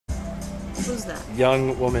Who's that?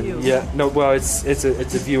 Young woman. You. Yeah. No. Well, it's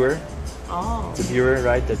a viewer. Oh. It's a viewer,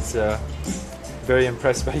 right? That's very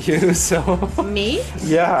impressed by you. So. Me?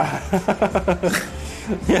 Yeah.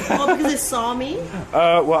 Yeah. Oh, because it saw me?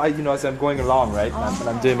 Well, you know, as I'm going along, right? And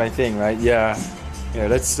I'm doing my thing, right? Yeah. Yeah.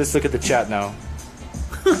 Let's look at the chat now.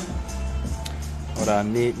 Hold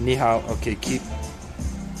on. Ni hao. Okay. Keep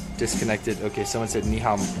disconnected. Okay. Someone said ni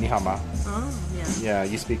hao ma. Oh, yeah. Yeah.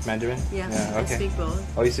 You speak Mandarin? Yeah. Okay. I speak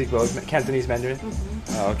both. Oh, you speak both? Cantonese Mandarin?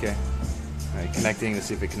 Mm-hmm. Oh, okay. All right. Connecting. Let's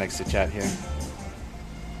see if it connects to chat here.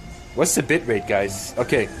 What's the bit rate, guys?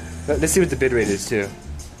 Okay. Let's see what the bit rate is too.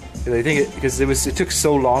 I think because it took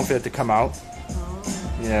so long for it to come out. Oh.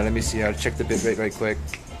 Yeah, let me see. I'll check the bit rate right quick.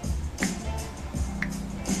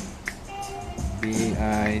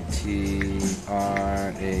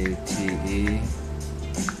 bitrate.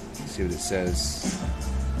 See what it says.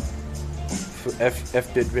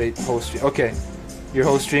 F bit rate whole stream. Okay, your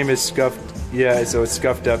whole stream is scuffed. Yeah, so it's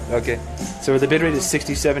scuffed up. Okay, so the bit rate is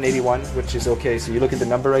 6781, which is okay. So you look at the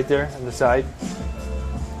number right there on the side.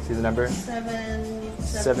 See the number?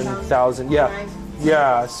 7,000. Yeah,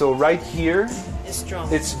 yeah. So right here, it's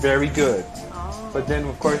strong. it's very good. Oh. But then,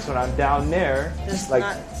 of course, when I'm down there, There's like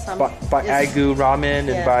not some, by Agu ramen and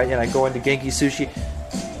yeah. I go into Genki sushi,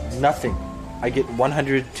 nothing. I get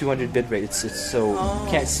 100, 200 bit rate. It's so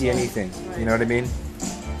can't see anything. Right. You know what I mean?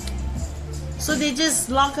 So they just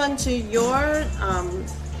log on to your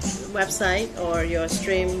website or your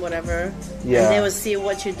stream, whatever, Yeah. and they will see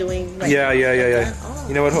what you're doing. Right Yeah. now. Oh.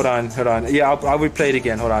 You know what? Hold on. Yeah, I'll replay it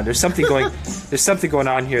again. Hold on. There's something going. There's something going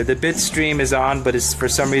on here. The bit stream is on, but it's for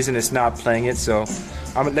some reason it's not playing it. So,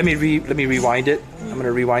 let me rewind it. I'm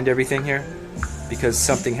gonna rewind everything here because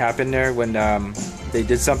something happened there when they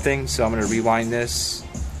did something. So I'm gonna rewind this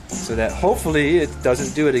so that hopefully it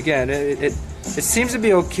doesn't do it again. It seems to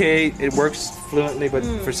be okay. It works fluently, but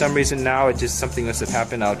for some reason now it just something must have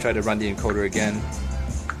happened. I'll try to run the encoder again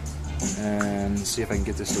and see if I can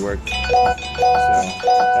get this to work. So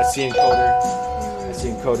that's the encoder. That's the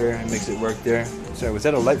encoder. It makes it work there. Sorry, was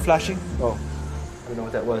that a light flashing? Oh, I don't know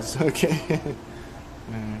what that was. Okay.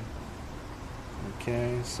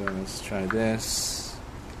 Okay, so let's try this.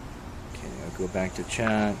 Okay, I'll go back to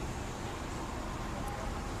chat.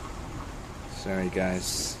 Sorry,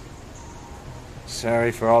 guys.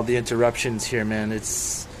 Sorry for all the interruptions here, man.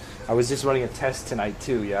 I was just running a test tonight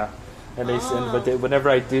too, yeah. And whenever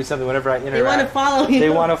I do something, whenever I interact, they want to follow you. They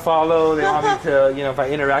want to follow. They want me to, if I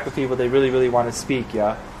interact with people, they really, really want to speak,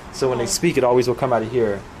 yeah. So when they speak, it always will come out of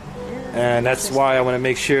here, and that's why I want to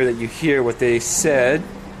make sure that you hear what they said.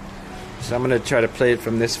 So I'm gonna try to play it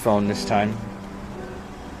from this phone this time.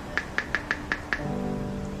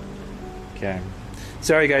 Okay.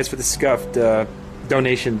 Sorry, guys, for the scuffed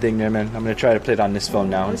donation thing there, man. I'm gonna try to play it on this phone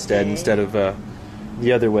now instead of the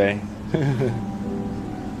other way.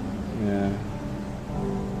 Yeah.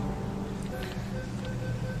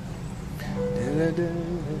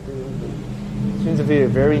 Seems to be a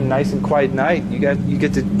very nice and quiet night. You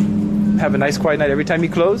get to have a nice quiet night every time you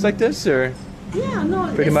close like this, or? Yeah, no.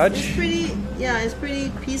 Pretty much. It's pretty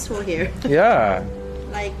peaceful here. Yeah.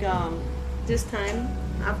 Like this time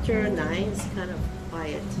after 9, it's kind of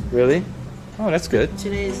quiet. Really? Oh, that's good.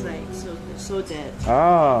 Today is like so dead.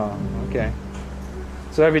 Oh, okay.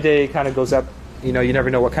 So every day kind of goes up. You never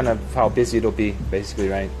know how busy it'll be, basically,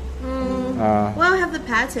 right? Well, I have the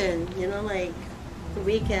pattern. Like the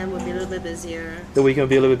weekend will be a little bit busier. The weekend will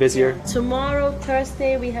be a little bit busier. Yeah. Tomorrow,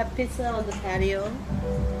 Thursday, we have pizza on the patio.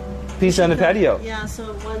 Pizza on the patio. Yeah,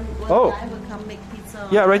 so one guy will come make pizza.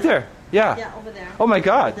 Yeah, right there. Yeah. Yeah, over there. Oh my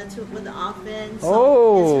God. With the oven. So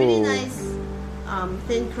Oh. it's really nice.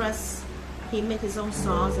 Thin crust. He made his own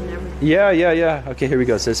sauce and everything. Yeah. Okay, here we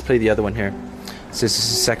go. So let's play the other one here. So this is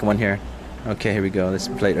the second one here. Okay, here we go. Let's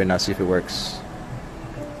play it right now. See if it works.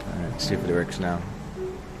 All right, see if it works now.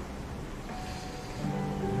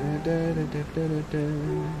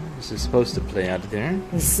 This is supposed to play out there.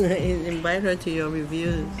 Invite her to your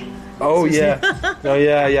reviews. Oh yeah,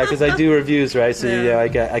 because I do reviews, right? So yeah, I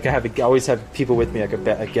always have people with me. I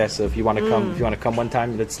guess so if you want to come, one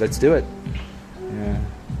time, let's do it. Yeah.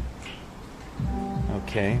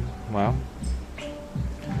 Okay. Well,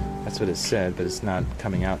 that's what it said, but it's not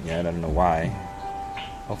coming out yet. I don't know why.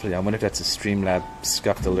 Hopefully, I wonder if that's a Streamlab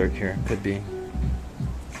scuffed alert here. Could be.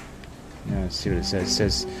 Yeah, let's see what it says. It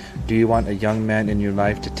says, "Do you want a young man in your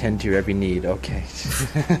life to tend to your every need?" Okay.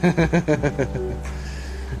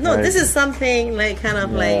 No, right. This is something like kind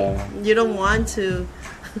of like you don't want to.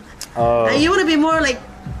 Oh. You want to be more like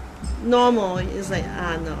normal. It's like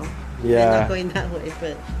no. Yeah. We're not going that way,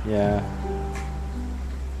 but. Yeah.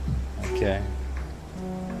 Okay.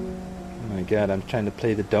 Oh my my god, I'm trying to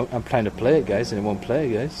play I'm trying to play it, guys, and it won't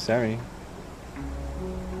play, guys. Sorry.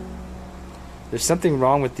 There's something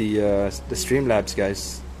wrong with the Streamlabs,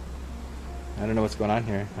 guys. I don't know what's going on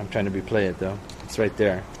here. I'm trying to replay it though. It's right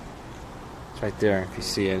there. It's right there. If you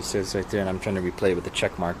see it, it says right there, and I'm trying to replay it with the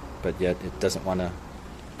check mark, but yet it doesn't want to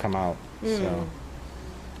come out. So,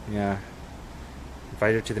 yeah.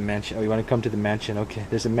 Invite her to the mansion. Oh, you want to come to the mansion? Okay,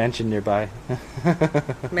 there's a mansion nearby.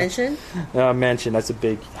 Mansion? Mansion. That's a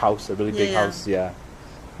big house, a really big house. Yeah.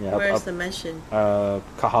 Yeah. Where's the mansion?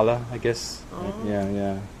 Kahala, I guess. Oh.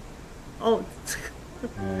 Yeah. Oh.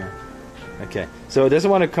 Yeah. Okay, so it doesn't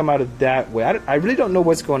want to come out of that way. I really don't know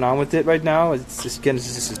what's going on with it right now. It's just, again,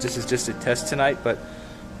 this is just a test tonight. But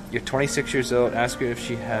you're 26 years old. Ask her if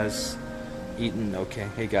she has eaten. Okay,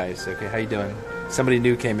 hey guys. Okay, how you doing? Somebody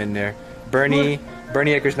new came in there. Bernie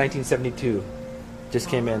Eckers, 1972, just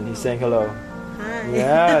came in. He's saying hello. Hi.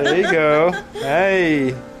 Yeah, there you go.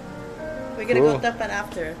 Hey. We're gonna go Dapat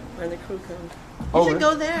after when the crew comes. You should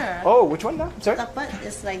go there. Oh, which one now? Sorry. Dapat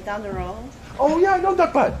is like down the road. Oh yeah, I know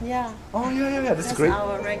Dapat. Yeah. Oh yeah. That's great.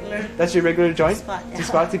 Our regular. That's your regular joint. Spot. It's a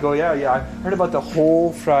spot to go. Yeah. I heard about the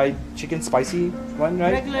whole fried chicken, spicy one,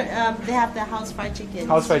 right? Regular. They have the house fried chicken.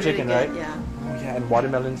 House fried really chicken, good. right? Yeah. Oh yeah, and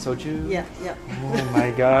watermelon soju. Yeah. Oh my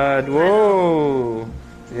God! Whoa.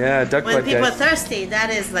 Yeah, duck When butt, people guys. are thirsty, that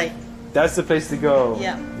is like. That's the place to go.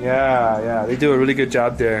 Yeah. They do a really good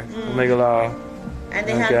job there. Omega Law. And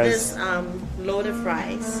they have this loaded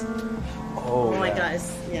fries. Oh my God!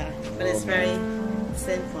 But it's very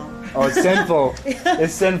sinful. Oh, it's sinful.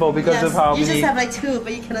 It's sinful because of how you many. just have like two,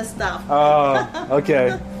 but you cannot stop. Oh,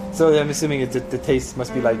 okay. So I'm assuming the taste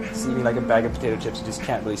must be like eating like a bag of potato chips. You just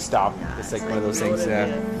can't really stop. It's like one of those things.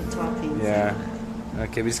 Yeah.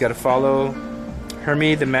 Okay, we just gotta follow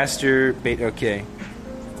Hermie the Master Bait. Okay.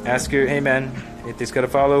 Ask her, hey man, it's gotta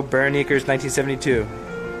follow Burn Eakers 1972.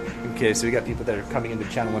 Okay, so we got people that are coming into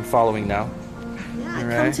channel 1 following now.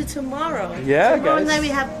 Yeah, come to tomorrow. Yeah, tomorrow guys. night we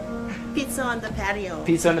have pizza on the patio.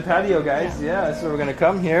 Pizza on the patio, guys. Yeah, that's where we're gonna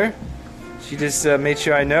come here. She just made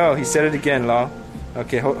sure I know. He said it again, Law.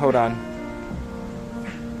 Okay, hold on.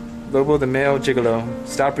 Lobo the male gigolo.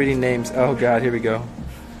 Stop reading names. Oh God, here we go.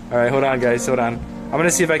 All right, hold on, guys. Hold on. I'm gonna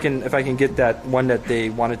see if I can get that one that they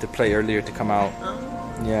wanted to play earlier to come out.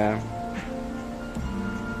 Yeah.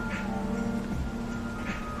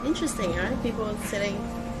 Interesting, right? People sitting,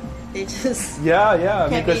 they just yeah.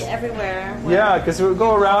 can't be everywhere. Yeah, because we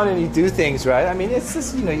go around and you do things, right? I mean, it's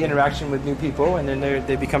just interaction with new people, and then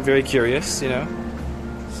they become very curious,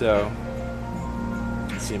 So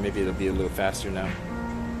let's see, maybe it'll be a little faster now.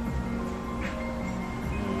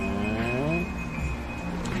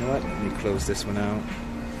 You know what? Let me close this one out.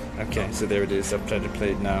 Okay, so there it is. I've tried to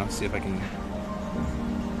play it now. See if I can.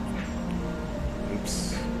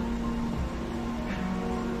 Oops.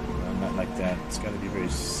 Not like that. It's got to be very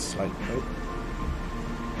slight. Oh.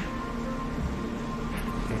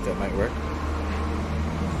 I think that might work.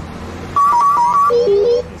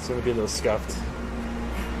 It's going to be a little scuffed.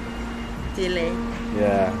 Delay.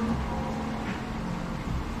 Yeah.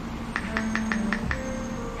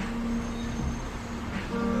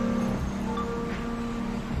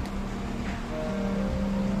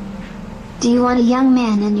 Do you want a young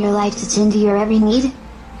man in your life to tend to your every need?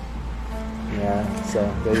 Yeah, so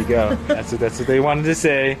there you go. That's what they wanted to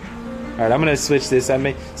say. Alright, I'm gonna switch this. Some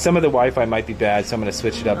of the Wi-Fi might be bad, so I'm gonna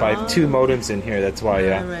switch it up. I have 2 modems in here, that's why,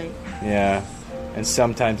 yeah. Right. Yeah. And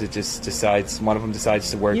sometimes it just one of them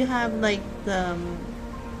decides to work. You have like the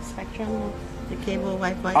Spectrum, the cable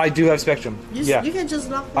Wi-Fi? I do have Spectrum. Yeah. You can just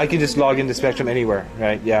log in. I can just log into Spectrum anywhere,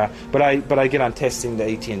 right? Yeah. But I get on testing the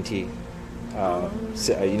AT&T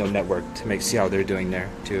network to see how they're doing there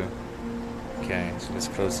too. Okay, so let's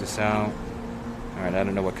close this out. Alright, I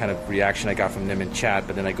don't know what kind of reaction I got from them in chat,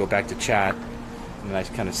 but then I go back to chat and then I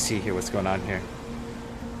kind of see here what's going on here.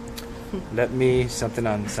 Let me something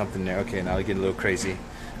on something there. Okay, now I get a little crazy.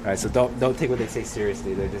 Alright, so don't take what they say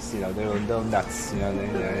seriously. They're just they're a little nuts.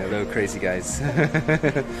 They're a little crazy guys.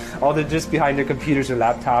 All they're just behind their computers or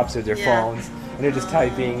laptops or their phones, and they're just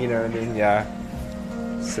typing. Yeah.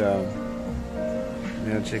 So,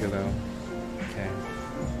 gigolo. Okay.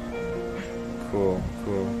 Cool.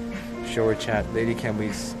 Show her chat, Lady Can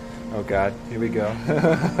we? Oh God, here we go.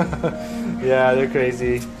 Yeah, they're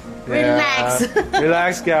crazy. Relax.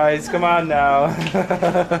 Relax, guys. Come on now.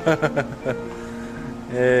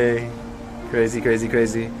 Hey, crazy.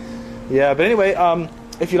 Yeah, but anyway,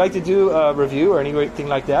 if you'd like to do a review or anything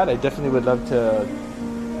like that, I definitely would love to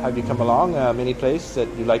have you come along. Any place that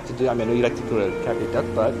you like to do. I know you like to go to Cafe Duck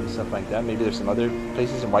Butt and stuff like that. Maybe there's some other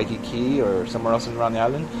places in Waikiki or somewhere else around the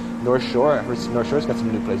island. North Shore. North Shore's got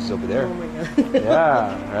some new places over there. Oh my God.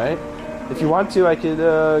 Yeah, right. If you want to, I could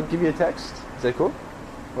give you a text. Is that cool?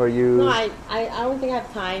 Or you? No, I don't think I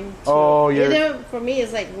have time. To, Oh, either for me,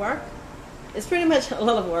 it's like work. It's pretty much a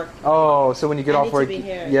lot of work. Oh, so when you get I off need to work, be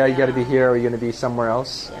here, yeah, you got to be yeah. here, or you're going to be somewhere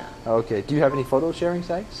else. Yeah. Okay. Do you have any photo sharing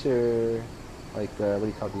sites, or like what do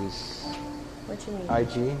you call these? What you mean?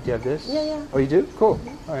 IG? Do you have this? Yeah, yeah. Oh, you do? Cool.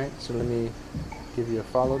 All right. So let me give you a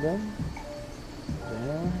follow then.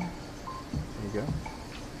 There. There you go.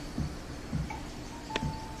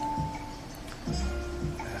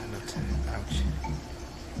 No time. Ouch.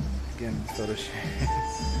 Again, photo share.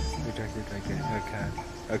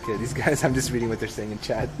 Okay, these guys, I'm just reading what they're saying in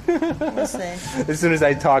chat. What's say? As soon as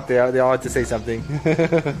I talk, they all have to say something.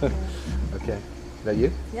 Okay. Is that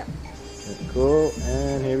you? Yep. Cool.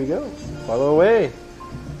 And here we go. Follow away.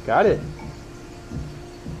 Got it.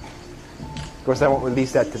 Of course, I won't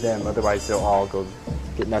release that to them. Otherwise, they'll all go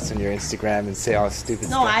get nuts on your Instagram and say all stupid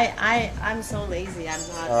No, stuff. I'm so lazy. I'm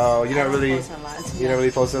not. Oh, you I don't really. post a lot. You don't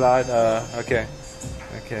really post a lot. Okay.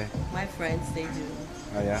 Okay. My friends, they do.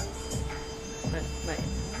 Oh yeah. But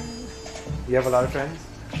You have a lot of friends?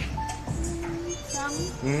 some,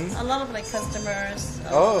 Hmm? a lot of like customers.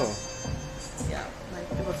 Oh. Yeah, like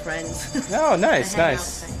they were friends. Oh, nice, I hang out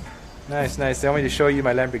nice. with them. Nice, nice. They want me to show you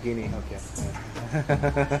my Lamborghini. Okay.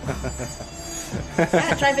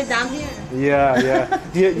 Yeah, drive it down here. Yeah, yeah.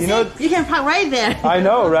 You know, You can park right there. I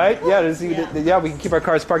know, right? Yeah, Yeah. we can keep our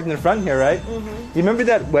cars parked in the front here, right? You remember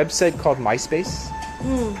that website called MySpace?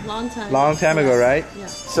 Long time. Long time ago, right? Yeah.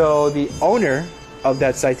 So the owner of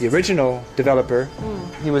that site, the original developer,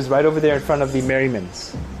 he was right over there in front of the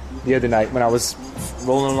Merrimans the other night when I was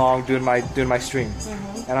rolling along doing my stream,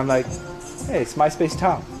 and I'm like, "Hey, it's MySpace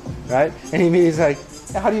Tom," right? And he's like,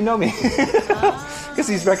 "Yeah, "How do you know me?" Because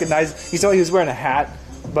he's recognized. He was wearing a hat,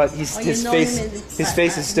 but his Oh, you know face him in- his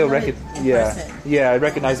face is still you know him in yeah, person. yeah,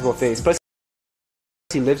 recognizable face. Plus,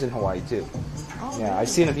 he lives in Hawaii too. Oh, Yeah, really? I've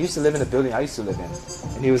seen him. He used to live in the building I used to live in,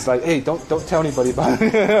 and he was like, "Hey, don't tell anybody about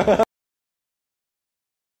it."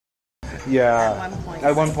 Yeah, At one point.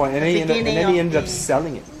 at one point, and The then he beginning ended up of the-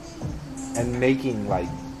 selling it and making like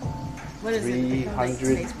What is it? Become like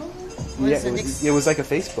 300 Facebook? What yeah, is the next? it was like a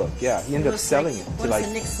Facebook. Yeah, he ended up what's selling like- it to What like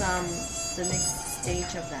is the next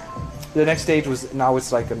stage of that? the next stage was now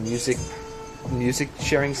it's like a music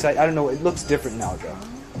sharing site. I don't know. It looks different now though,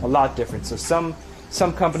 a lot different. So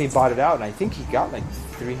some company bought it out, and I think he got like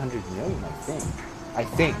 300 million. I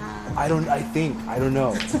think. I don't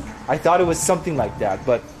know. I thought it was something like that,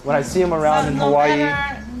 but when I see him around in No Hawaii,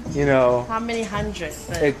 matter you know, how many hundreds,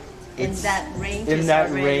 but It- in it's- that range. in is that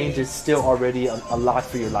already, range, it's still already a lot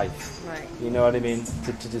for your life. right. You know what I mean?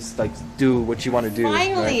 To just like do what you want to do.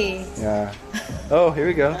 right? Finally. Yeah. Oh, here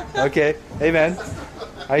we go. Okay. Hey, man.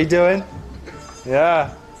 How you doing?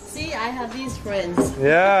 Yeah. See, I have these friends.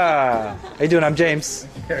 Yeah. How you doing? I'm James.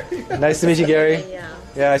 Nice to meet you, Gary. Yeah.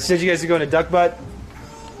 Yeah. She said you guys are going to Duck Butt.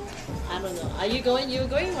 I don't know. Are you going? You're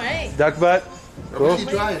going, right? Duck Butt. Cool. He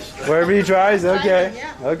drives. Wherever he tries. Okay.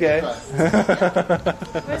 Yeah. Okay.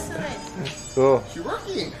 Where's the night? Cool. She's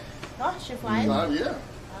working. Oh, she flying? Yeah.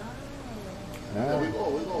 Yeah, we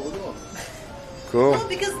go. Cool. No,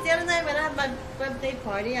 because the other night when I had my birthday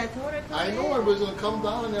party, I told her come I know in. everybody's gonna come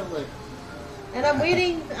down and I'm like, And I'm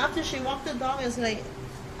waiting after she walked the dog. It's like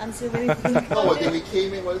I'm still waiting for you to no, come but then in. we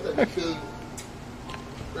came in, what is that? We came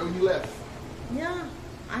right when you left. Yeah,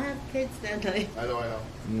 I have kids that night. I know.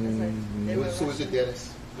 It's like, they were So was it rushing.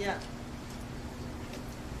 Dennis? Yeah.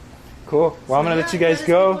 Cool. Well, I'm gonna let you guys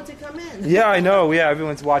go. To come in. Yeah, I know. Yeah,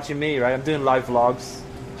 everyone's watching me, right? I'm doing live vlogs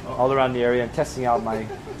all around the area and testing out my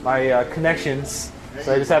connections.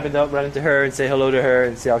 So I just happened to run into her and say hello to her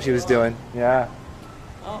and see how she was doing. Yeah.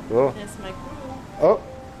 Oh, Cool. that's my crew. Oh,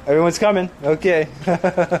 everyone's coming. Okay.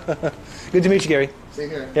 Good to meet you, Gary. Same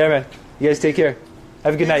here. Yeah, man. You guys take care.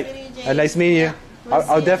 Have a good Nice night. meeting you, James. Nice meeting you. Yeah. We'll see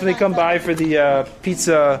I'll you definitely come by sometime. for the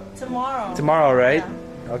pizza Tomorrow. tomorrow, right?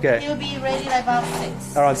 Yeah. Okay. He'll be ready like about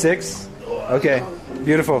 6. Around 6? Okay.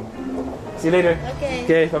 Beautiful. See you later. Okay.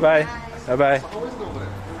 Okay, bye-bye. Bye-bye. Always go over there.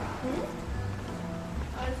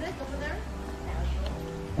 Oh, is it over there?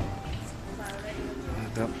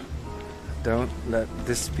 Don't let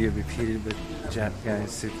this be repeated with Jap guys.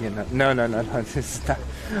 Suki and no. This is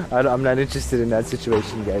not, I'm not interested in that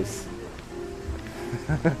situation, guys.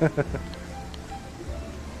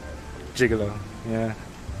 Gigolo, yeah.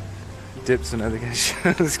 Dips when other guys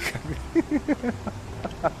shows coming.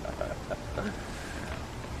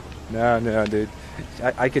 No, dude.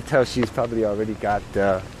 I could tell she's probably already got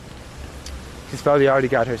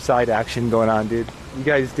her side action going on, dude. You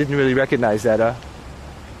guys didn't really recognize that, huh?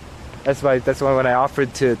 That's why when I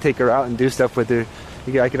offered to take her out and do stuff with her,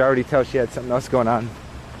 I could already tell she had something else going on.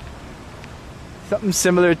 Something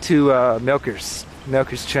similar to Milker's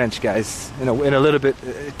Trench, guys. In a little bit,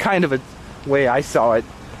 kind of a way I saw it.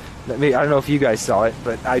 I don't know if you guys saw it,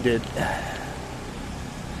 but I did.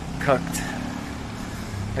 Cooked.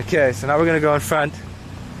 Okay, so now we're gonna go in front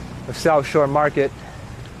of South Shore Market,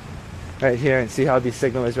 right here, and see how the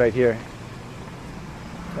signal is right here.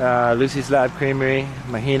 Lucy's Lab Creamery,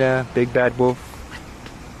 Mahina, Big Bad Wolf.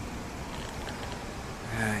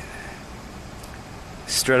 Alright.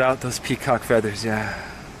 Strut out those peacock feathers, yeah.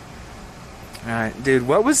 Alright, dude,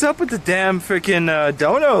 what was up with the damn freaking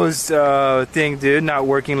Donos thing, dude? Not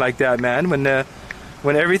working like that, man. When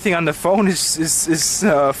everything on the phone is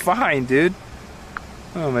fine, dude.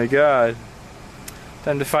 Oh my god.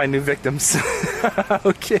 Time to find new victims.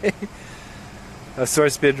 Okay.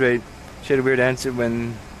 Source bid rate. She had a weird answer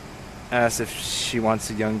when asked if she wants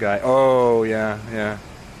a young guy. Oh, yeah.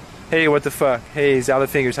 Hey, what the fuck? Hey, Zala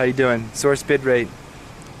Fingers, how you doing? Source bid rate.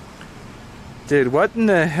 Dude, what in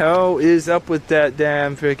the hell is up with that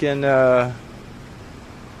damn freaking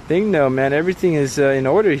thing though, man? Everything is in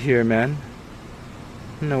order here, man.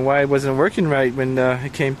 I don't know why it wasn't working right when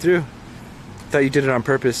it came through. Thought you did it on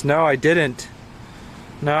purpose. No, I didn't.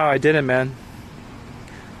 No, I didn't, man.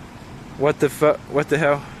 What the fuck? What the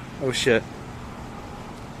hell? Oh shit.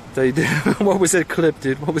 Thought you did. What was that clip,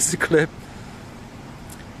 dude? What was the clip?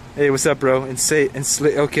 Hey, what's up, bro?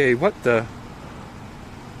 Okay, what the?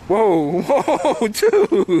 Whoa,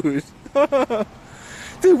 dude.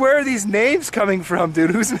 Dude, where are these names coming from,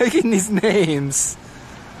 dude? Who's making these names?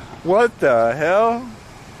 What the hell?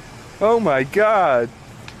 Oh my god.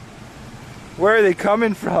 Where are they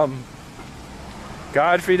coming from?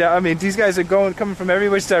 Godfrey, I mean, these guys are coming from every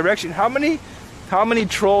which direction. How many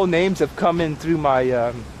troll names have come in through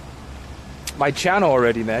my my channel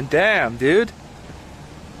already, man? Damn, dude.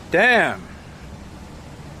 Damn.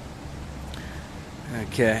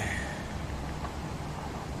 Okay.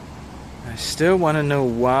 I still want to know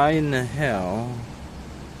why in the hell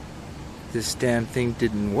this damn thing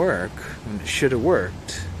didn't work when it should have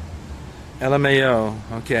worked. LMAO.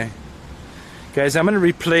 Okay. Guys, I'm gonna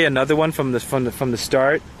replay another one from the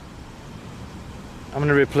start. I'm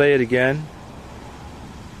gonna replay it again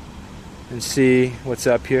and see what's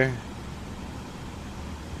up here.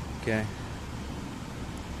 Okay.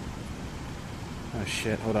 Oh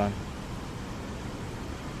shit! Hold on.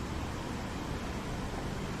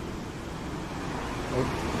 Oh,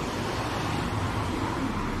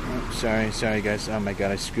 sorry guys. Oh my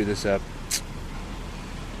god, I screwed this up.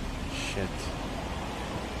 Shit.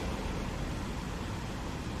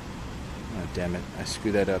 Oh damn it, I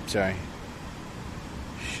screwed that up, sorry.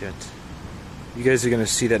 Shit. You guys are gonna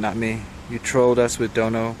see that, not me. You trolled us with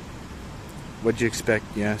Dono. What'd you expect?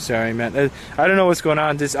 Yeah, sorry man. I don't know what's going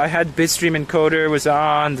on. I had Bitstream encoder was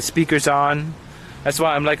on, the speaker's on. That's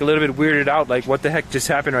why I'm like a little bit weirded out, like what the heck just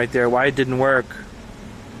happened right there? Why it didn't work?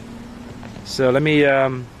 So let me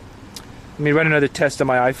run another test on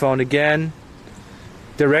my iPhone again.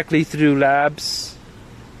 Directly through Labs.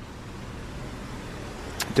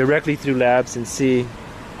 And see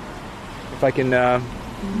if I can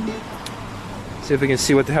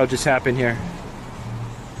see what the hell just happened here.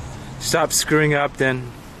 Stop screwing up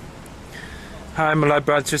then. Hi, my love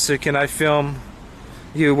brother, sister. Can I film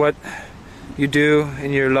you what you do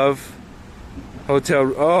in your love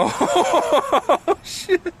hotel? Oh,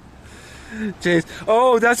 shit. James.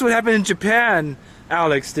 Oh, that's what happened in Japan,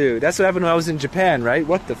 Alex, dude. That's what happened when I was in Japan, right?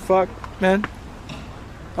 What the fuck, man?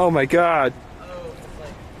 Oh my god.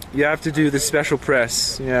 You have to do the special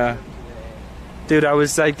press, yeah. Dude, I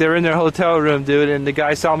was like, they're in their hotel room, dude, and the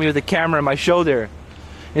guy saw me with the camera on my shoulder.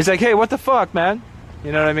 He's like, hey, what the fuck, man?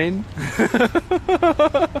 You know what I mean?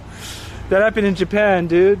 That happened in Japan,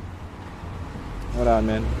 dude. Hold on,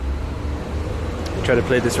 man. I'll try to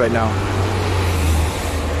play this right now.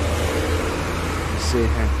 Let's see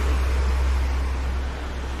here.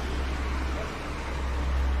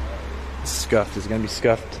 Scuffed. Is it gonna be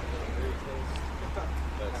scuffed?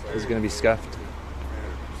 Is it gonna be scuffed?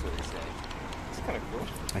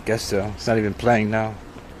 I guess so. It's not even playing now.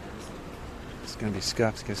 It's gonna be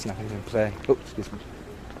scuffed. It's not even play. Oh, excuse me.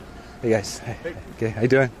 Hey guys. Hey. Okay, how you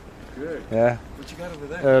doing? Good. Yeah. What you got over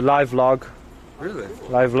there? Live vlog. Really?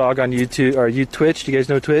 Live vlog on YouTube or Twitch. Do you guys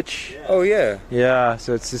know Twitch? Yeah. Oh yeah. Yeah.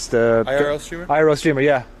 So it's just a IRL streamer. IRL streamer.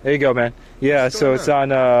 Yeah. There you go, man. Yeah. So it's on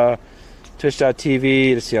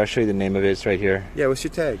Twitch.tv. Let's see. I'll show you the name of it. It's right here. Yeah. What's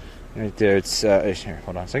your tag? Right there. It's here.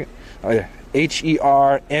 Hold on a second. Oh yeah.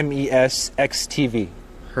 HERMES XTV.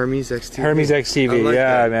 Hermes XTV. Hermes XTV. Like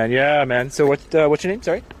yeah, that. man. So what's your name?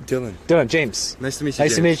 Sorry. Dylan. Dylan. James. Nice to meet you.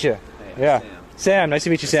 Nice to meet you. Yeah. Sam, nice to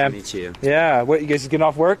meet you, Sam. Nice to meet you. Yeah, what, you guys getting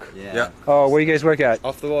off work? Yeah. Oh, where you guys work at?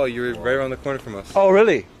 Off the wall, you're right around the corner from us. Oh,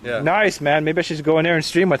 really? Yeah. Nice, man. Maybe I should go in there and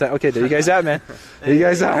stream with that. Okay, there you guys at, man. There you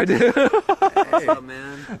guys are, dude. What's up,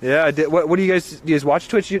 man? Yeah, what do you guys watch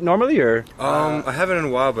Twitch normally, or? I haven't in a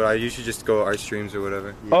while, but I usually just go our streams or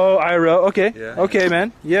whatever. Yeah. Oh, IRL. Okay. Yeah. Okay,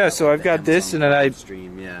 man. Yeah. So I've got this, and then I.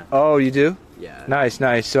 Stream, yeah. Oh, you do? Yeah. Nice,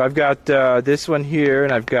 nice. So I've got this one here,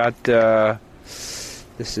 and I've got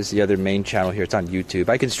this is the other main channel here. It's on YouTube.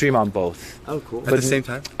 I can stream on both. Oh, cool. At the same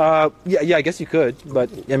time? Yeah, I guess you could,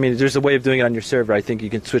 but I mean, there's a way of doing it on your server. I think you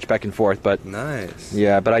can switch back and forth, but Nice.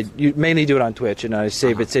 yeah, but you mainly do it on Twitch, and I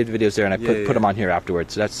save the videos there, and I Yeah, put them on here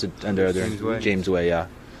afterwards. So that's under James Way. yeah,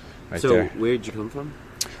 right So, there. where'd you come from?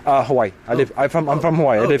 Hawaii. I'm from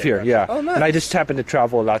Hawaii. I live Okay, here. gotcha. Yeah, Oh, nice. and I just happen to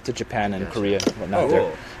travel a lot to Japan and Korea, and whatnot there,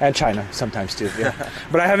 cool. and China sometimes too. Yeah,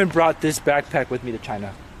 but I haven't brought this backpack with me to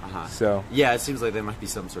China. So Yeah, it seems like there might be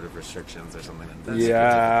some sort of restrictions or something. That's super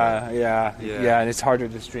yeah, Yeah. and it's harder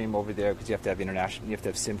to stream over there because you have to have international. You have to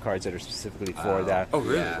have SIM cards that are specifically for that. Oh,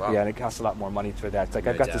 really? Yeah. Wow. Yeah, and it costs a lot more money for that. It's like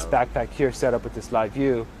I've No got this doubt. backpack here set up with this live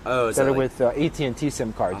view Oh, is that that are like- with AT&T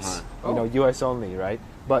SIM cards. Uh-huh. You know, US only, right?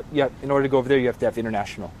 But yeah, in order to go over there, you have to have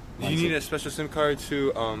international. Do you need a special SIM card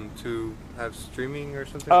to have streaming or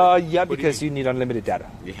something? Yeah, What do because you need unlimited data.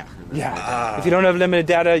 Yeah. Yeah. If you don't have limited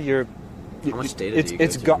data, you're. How much data do you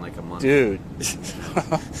it's go to go- in like a month? Dude.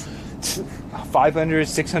 500,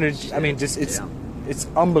 600. I mean, just it's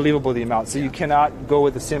unbelievable the amount. So you cannot go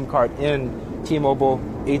with a SIM card in T-Mobile,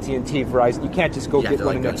 AT&T, Verizon. You can't just go You have get to,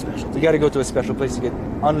 one like, in go there. special. You got to go to a special place to get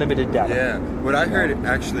unlimited data. Yeah. What I heard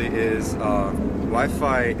actually is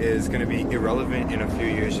Wi-Fi is going to be irrelevant in a few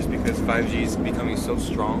years just because 5G is becoming so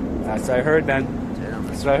strong. That's what I heard, man. Damn,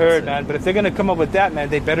 That's what I heard, man. But if they're gonna come up with that, man,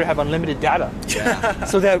 they better have unlimited data. Yeah.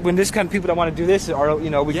 So that when this kind of people that want to do this, or we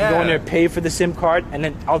can go in Yeah. there, pay for the SIM card, and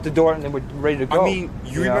then out the door, and then we're ready to go. I mean,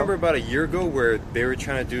 you know? remember about a year ago where they were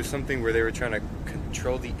trying to do something where they were trying to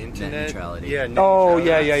control the internet? neutrality. Yeah. Net Oh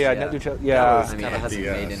neutrality. yeah. Yeah. Net neutral. That Yeah. was- I mean, it kind of hasn't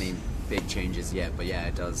BS. made any big changes yet, but yeah,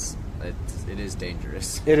 it does. It is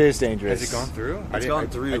dangerous. It is dangerous. Has it gone through? It's gone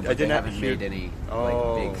through, but I they did not haven't hear. made any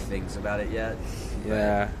Oh. like big things about it yet. But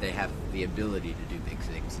Yeah. they have the ability to do big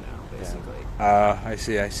things now, basically. I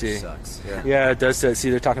see. Sucks. Yeah. Yeah, it does. See,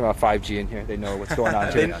 they're talking about 5G in here. They know what's going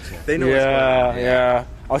on. They, too. they know what's going on. Yeah.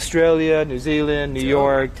 Australia, New Zealand, New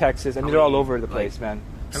York, Texas. I mean, How they're all many, over the like, place, man.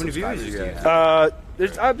 How many viewers Subscribers you do you got?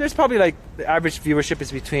 have? There's probably like the average viewership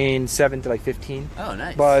is between 7 to like 15. Oh,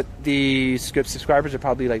 nice. But the subscribers are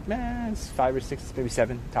probably like, man, it's 5 or 6, maybe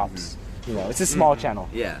 7 tops. You know, it's a small channel.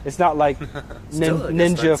 Yeah. It's not like Still, I guess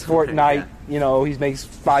Ninja that's something, Fortnite. yeah. You know, he makes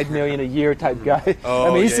 $5 million a year type guy. Oh,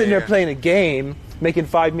 I mean, he's yeah, sitting there yeah. playing a game, making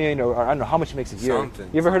 $5 million, or I don't know how much he makes a year. Something.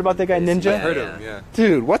 You ever heard about that guy, Ninja? Yeah, I heard of him, yeah.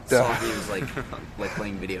 Dude, what the? Some of he was like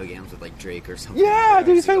playing video games with like Drake or something. Yeah,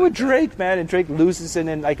 dude, he's playing with Like that. Drake, man, and Drake loses, and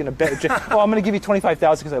then like in a bet, oh, I'm gonna give you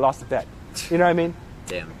 25,000 because I lost the bet. You know what I mean?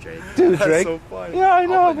 Damn, Drake. Dude, That's Drake. so funny. Yeah, I All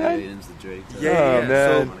know, the man. millions to Drake. Yeah, Oh,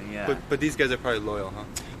 man. So, Yeah. but these guys are probably loyal, huh?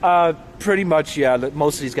 Pretty much, yeah.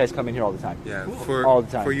 Most of these guys come in here all the time. Yeah. All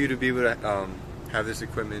the time. For you to be able to have this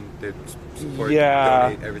equipment, they support, Yeah,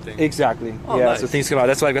 donate everything. Exactly. Oh, yeah, nice. so things come out.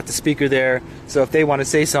 That's why I've got the speaker there. So if they want to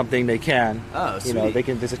say something, they can. Oh, You know, sweet. they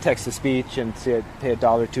can. There's a text to speech and say, pay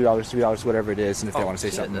 $1, $2, $3, whatever it is, and if they Oh, want to say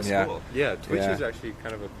shit, something, that's yeah. cool. Yeah, Twitch Yeah. is actually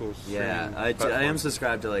kind of a cool. Yeah, streaming I am platform.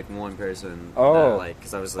 subscribed to like one person. Oh. Like,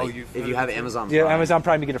 because I was Oh, like, you've if heard you of have it too? Amazon Yeah, Prime, Amazon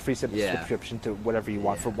Prime, you get a free Yeah. subscription to whatever you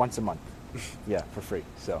want for Yeah. once a month. Yeah, for free.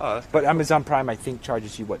 So, Oh, that's but Amazon Prime, I think,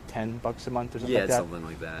 charges you what, $10 a month or something yeah, like that. something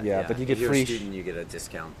like that. Yeah, but you get if you're free a student, you get a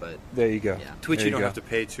discount, but There you go. Yeah. Twitch, There you don't go. have to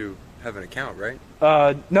pay to have an account, right?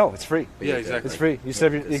 No, it's free. but Yeah, you have to, exactly. It's free. You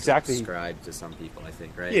said have to exactly. subscribe to some people, I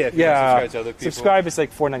think, right? Yeah, if you Yeah, subscribe to other people. subscribe is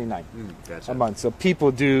like $4.99 Gotcha. a month. So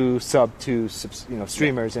people do sub to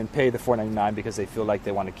streamers and pay the $4.99 because they feel like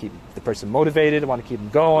they want to keep the person motivated, want to keep them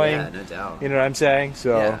going. Yeah, no doubt. You know what I'm saying?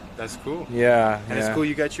 So Yeah. That's cool. yeah, And it's cool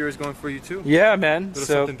you got yours going for you too. Yeah, man. Little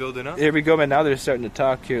So something building up. here we go, man. Now they're starting to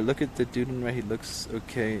talk here. Look at the dude in right. He looks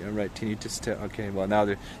okay. All right, can you just tell? Okay, well now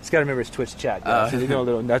they're. Just gotta remember it's Twitch chat. Yeah, so they're going a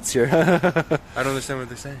little nuts here. I don't understand what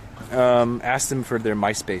they're saying. Ask them for their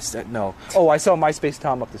MySpace. No. Oh, I saw MySpace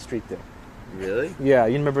Tom up the street there. Really? Yeah,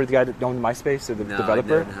 you remember the guy that owned MySpace, or the No,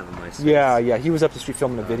 developer? I didn't have a MySpace. Yeah, he was up the street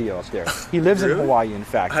filming a video up there. He lives in Really? Hawaii, in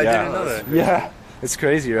fact. I yeah. didn't know that. Yeah, it's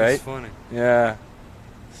crazy, right? That's funny. Yeah.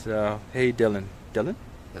 So, hey, Dylan. Dylan?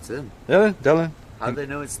 That's him. Dylan. How do they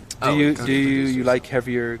know it's? Do you like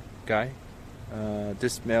heavier guy?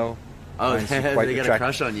 This male. Oh, finds they you got quite a attractive.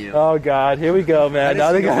 crush on you. Oh God, here we go, man.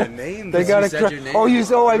 Now they got they got a said crush. your name. Oh, you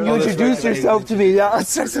Oh, that's introduced right. yourself to me.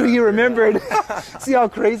 That's what you remembered. See how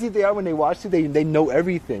crazy they are when they watch it. They know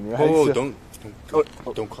everything, right? Oh, So- don't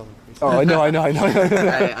Don't call him crazy. Oh, I know.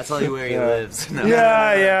 Hey, I'll tell you where he lives. No.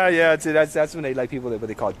 Yeah. Dude, that's when they like people what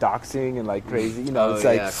they call doxing and like crazy. You know, Oh it's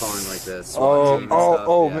like yeah, calling like the SWAT team and stuff.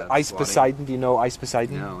 Yeah, Ice swatting. Poseidon. Do you know Ice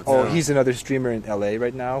Poseidon? No, Oh, no. he's another streamer in LA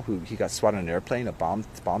right now who he got swatted on an airplane, a bomb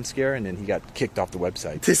scare, and then he got kicked off the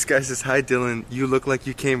website. This guy says, "Hi Dylan, you look like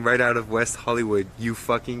you came right out of West Hollywood. You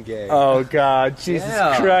fucking gay." Oh God, Jesus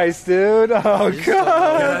Yeah. Christ, dude! Oh Just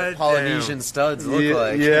God. what Polynesian studs look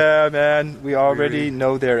like. Yeah, man. We already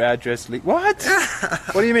know their address. What?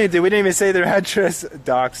 What do you mean, dude? We didn't even say their address.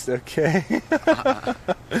 Doxed, okay.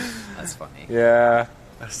 That's funny. Yeah.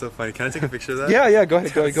 That's so funny. Can I take a picture of that? Yeah. Go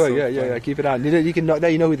ahead. That's so Yeah. Keep it on. You can know, now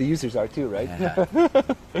you know who the users are too, right? Yeah.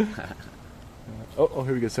 Oh,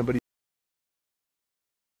 here we go. Somebody.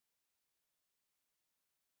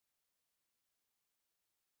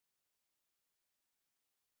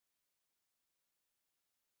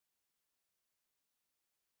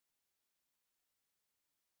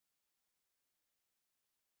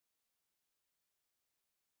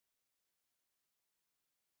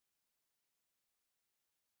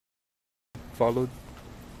 Followed.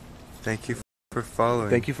 Thank you for following.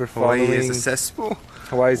 Thank you for Hawaii is following. a cesspool.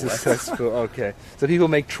 Hawaii is successful. Okay. So people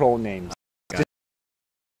make troll names.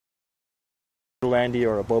 Landy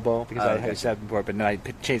or a Bobo because I had said before, but then I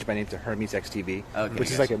changed my name to Hermes XTV, Okay, which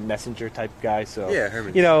is like a messenger type guy. So Yeah,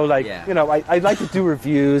 Hermes. you know, like Yeah. you know, I like to do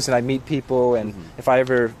reviews and I meet people, and if I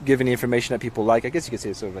ever give any information that people like, I guess you could say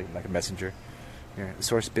it's sort of like a messenger. Here,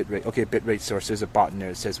 source bitrate. Okay, bitrate source. There's a bot in there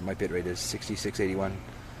that says my bitrate is 6681.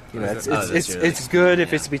 You know, That's- it's good if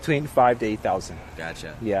Yeah. it's between 5 to 8,000.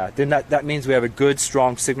 Gotcha. Yeah, then that means we have a good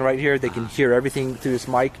strong signal right here. They can hear everything through this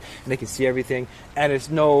mic, and they can see everything, and there's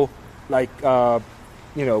no like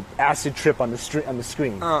acid trip on the screen.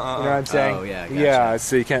 You know what I'm saying? Oh, yeah, gotcha. Yeah,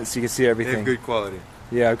 so you can see They everything. have good quality.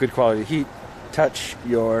 Yeah, good quality. Heat, touch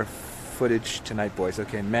your footage tonight, boys.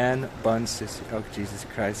 Okay, man, bun, sissy. Oh, Jesus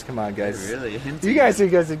Christ! Come on, guys. Really? You guys are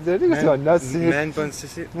going nuts, dude. Man bun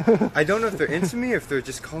sissy. I don't know if they're into me or if they're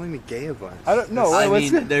just calling me gay a bunch. I don't know. I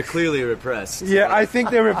what's mean, it? they're clearly repressed. Yeah, I think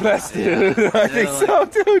they're repressed, dude. I think so,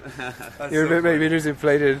 dude. Your meters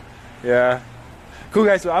inflated. Yeah. Cool,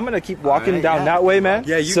 guys. So I'm gonna keep walking right, down yeah. that way, man.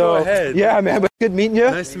 Yeah, you so, go ahead. Yeah, man. But good meeting you.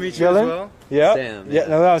 Nice to meet you Dylan. as well. Yeah. Sam, Yeah. yeah.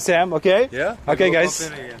 No, Sam. Okay. Yeah? Okay, We'll guys.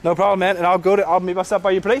 bump in again. No problem, man. And I'll maybe I'll stop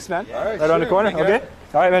by your place, man. All right, right on the sure. corner. You got Okay. it.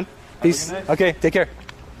 All right, man. Peace. good night. Okay. Take care.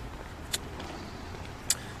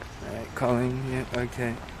 All right, calling. Yeah.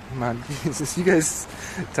 Okay. Come on, Jesus. You guys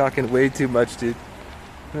talking way too much, dude.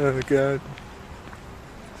 Oh God.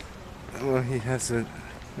 Well, he has a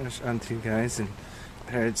crush on two guys and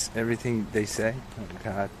parrots everything they say. Oh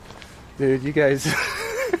God. Dude, you guys.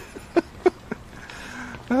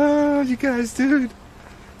 Oh, you guys, dude.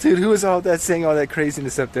 Dude, who was all that saying all that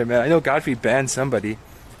craziness up there, man? I know Godfrey banned somebody.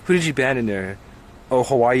 Who did you ban in there? Oh,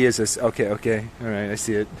 Hawaii is this. Okay. All right, I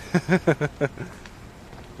see it.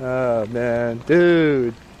 Oh, man.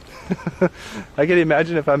 Dude. I can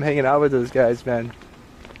imagine if I'm hanging out with those guys, man.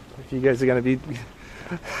 If you guys are going to be...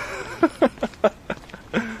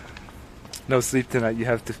 No sleep tonight. You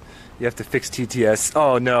have to fix TTS.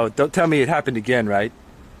 Oh no! Don't tell me it happened again, right?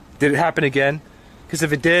 Did it happen again? Because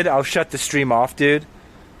if it did, I'll shut the stream off, dude,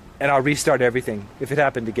 and I'll restart everything. If it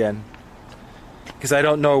happened again, because I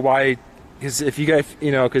don't know why. Because if you guys,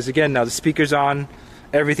 because again now the speaker's on,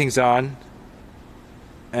 everything's on,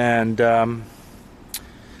 and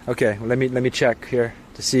okay. Well, let me check here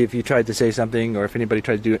to see if you tried to say something or if anybody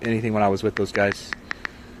tried to do anything when I was with those guys.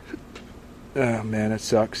 Oh man, that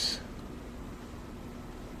sucks.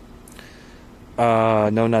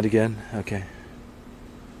 No, not again. Okay.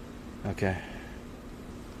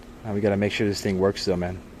 Now we gotta make sure this thing works though,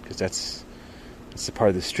 man, because that's the part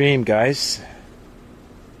of the stream, guys.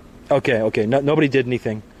 Okay. No, nobody did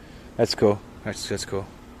anything. That's cool. That's cool.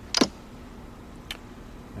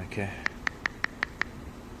 Okay.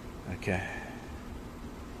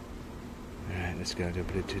 All right, let's go to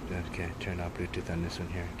Bluetooth. Okay, turn off Bluetooth on this one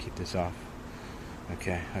here. Keep this off.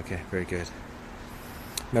 Okay, very good.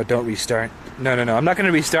 No, don't restart. No. I'm not going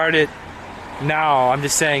to restart it now. I'm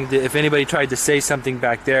just saying that if anybody tried to say something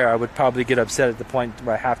back there, I would probably get upset at the point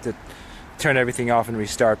where I have to turn everything off and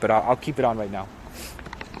restart. But I'll keep it on right now.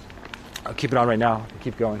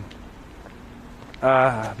 Keep going.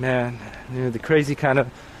 Man. The crazy kind of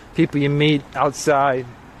people you meet outside.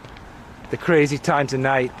 The crazy times of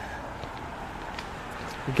night.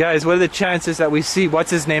 Guys, what are the chances that we see... What's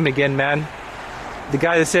his name again, man? The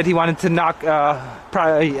guy that said he wanted to knock...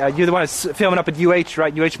 you're the one that's filming up at UH,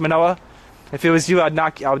 right? UH Manoa? If it was you, I'd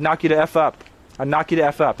knock you to F up. I'd knock you to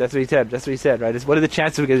F up. That's what he said, right? What are the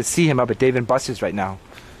chances we're going to see him up at Dave & Buster's right now?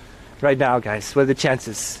 right now, guys? What are the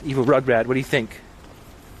chances? Evil Rugrat, what do you think?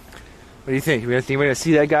 What do you think? We're gonna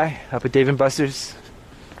see that guy up at Dave & Buster's?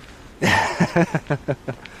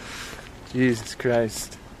 Jesus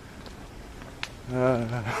Christ.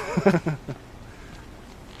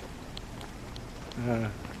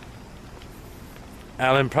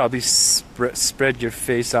 Alan probably spread your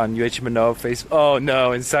face on UH face. Oh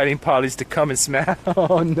no, inciting Polly's to come and smash.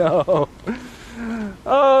 Oh no.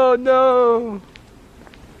 Oh no.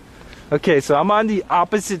 Okay, so I'm on the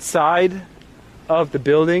opposite side of the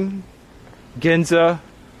building. Ginza,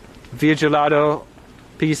 Via Gelato,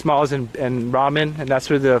 P Smalls, and ramen, and that's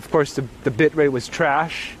where of course the bit rate was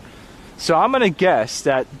trash. So I'm gonna guess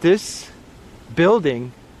that this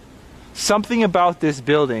building, something about this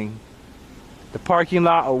building, the parking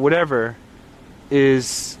lot or whatever,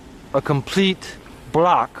 is a complete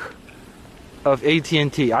block of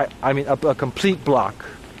AT&T. I mean a complete block.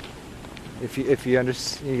 If you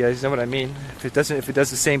understand, you guys know what I mean. If it does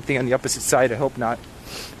the same thing on the opposite side, I hope not.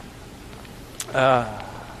 A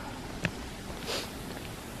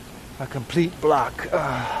complete block.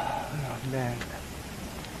 Oh man.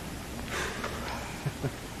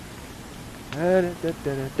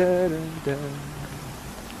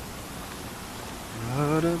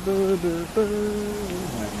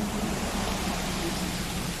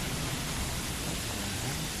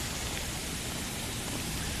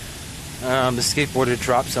 The skateboarder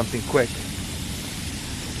dropped something quick.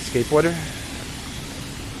 Skateboarder?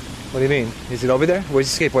 What do you mean? Is it over there?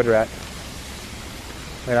 Where's the skateboarder at?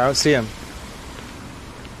 Wait, I don't see him.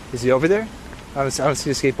 Is he over there? I don't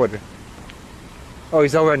see the skateboarder. Oh,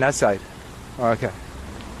 he's over on that side. Oh, okay.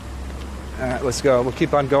 Alright, let's go. We'll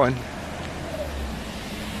keep on going.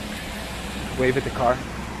 Wave at the car.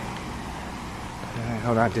 Alright,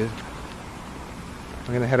 hold on, dude.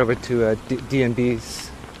 I'm gonna head over to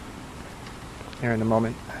D&B's here in a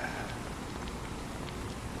moment.